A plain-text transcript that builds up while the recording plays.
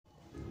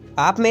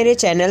आप मेरे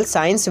channel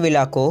science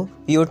villa को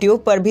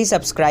यूट्यूब पर भी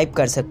सब्सक्राइब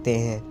कर सकते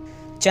हैं।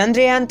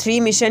 चंद्रयान 3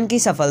 मिशन की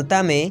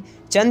सफलता में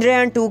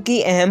चंद्रयान 2 की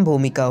अहम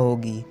भूमिका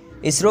होगी।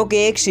 इसरो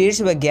के एक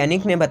शीर्ष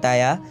वैज्ञानिक ने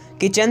बताया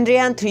कि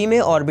चंद्रयान 3 में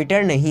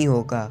ऑर्बिटर नहीं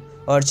होगा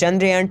और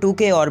चंद्रयान 2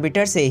 के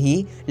ऑर्बिटर से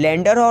ही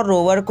लैंडर और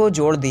रोवर को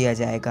जोड़ दिया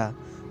जाएगा।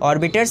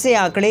 ऑर्बिटर से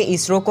आंकड़े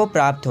इसरो को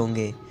प्राप्त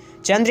होंगे।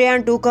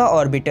 चंद्रयान 2 का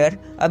ऑर्बिटर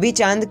अभी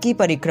चांद की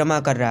परिक्रमा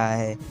कर रहा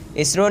है।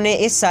 इसरो ने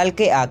इस साल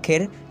के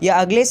आखिर या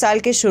अगले साल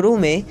के शुरू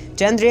में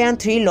चंद्रयान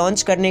 3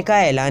 लॉन्च करने का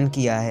ऐलान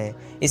किया है।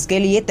 इसके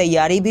लिए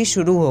तैयारी भी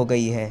शुरू हो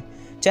गई है।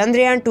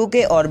 चंद्रयान 2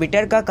 के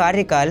ऑर्बिटर का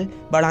कार्यकाल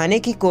बढ़ाने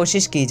की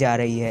कोशिश की जा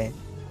रही है।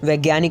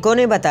 वैज्ञानिकों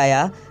ने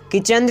बताया कि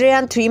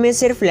चंद्रयान 3 में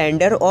सिर्फ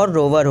लैंडर और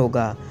रोवर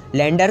होगा।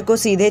 लैंडर को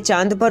सीधे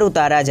चांद पर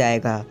उतारा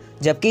जाएगा,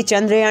 जबकि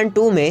चंद्रयान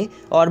 2 में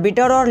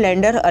ऑर्बिटर और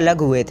लैंडर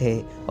अलग हुए थे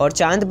और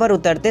चांद पर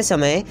उतरते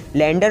समय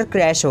लैंडर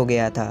क्रैश हो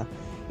गया था।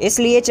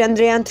 इसलिए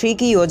चंद्रयान 3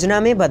 की योजना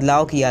में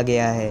बदलाव किया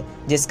गया है,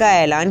 जिसका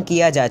ऐलान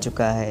किया जा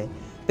चुका है।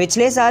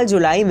 पिछले साल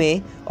जुलाई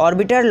में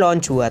ऑर्बिटर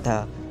लॉन्च हुआ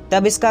था,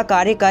 तब इसका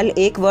कार्यकाल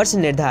 1 वर्ष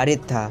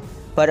निर्धारित था,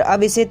 पर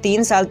अब इसे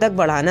 3 साल तक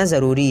बढ़ाना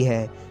ज़रूरी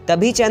है,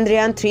 तभी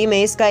चंद्रयान 3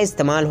 में इसका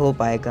इस्तेमाल हो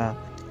पाएगा।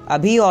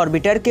 अभी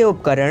ऑर्बिटर के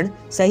उपकरण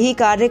सही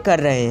कार्य कर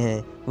रहे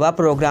हैं, व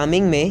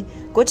प्रोग्रामिंग में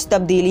कुछ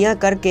तब्दीलियां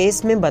करके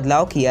इसमें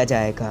बदलाव किया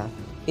जाएगा।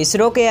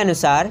 इसरो के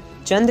अनुसार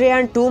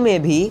चंद्रयान 2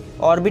 में भी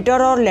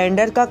ऑर्बिटर और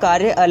लैंडर का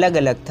कार्य अलग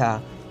अलग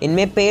था।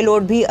 इनमें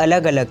पेलोड भी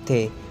अलग अलग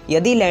थे।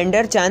 यदि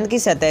लैंडर चांद की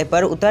सतह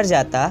पर उतर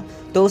जाता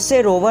तो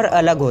उससे रोवर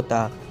अलग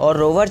होता और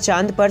रोवर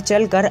चांद पर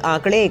चलकर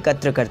आंकड़े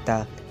एकत्र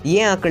करता।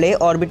 ये आंकड़े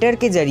ऑर्बिटर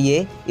के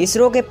जरिए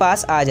इसरो के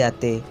पास आ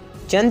जाते।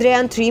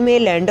 चंद्रयान 3 में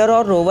लैंडर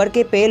और रोवर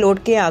के पेलोड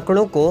के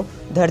आंकड़ों को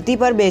धरती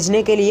पर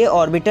भेजने के लिए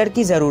ऑर्बिटर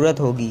की ज़रूरत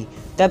होगी।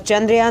 तब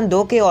चंद्रयान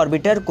 2 के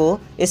ऑर्बिटर को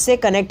इससे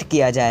कनेक्ट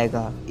किया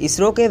जाएगा।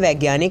 इसरो के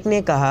वैज्ञानिक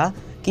ने कहा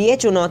कि ये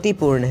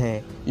चुनौतीपूर्ण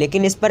है,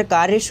 लेकिन इस पर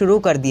कार्य शुरू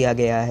कर दिया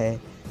गया है।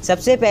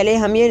 सबसे पहले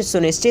हम ये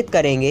सुनिश्चित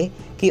करेंगे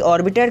कि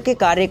ऑर्बिटर के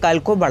कार्यकाल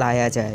को बढ़ाया जाए।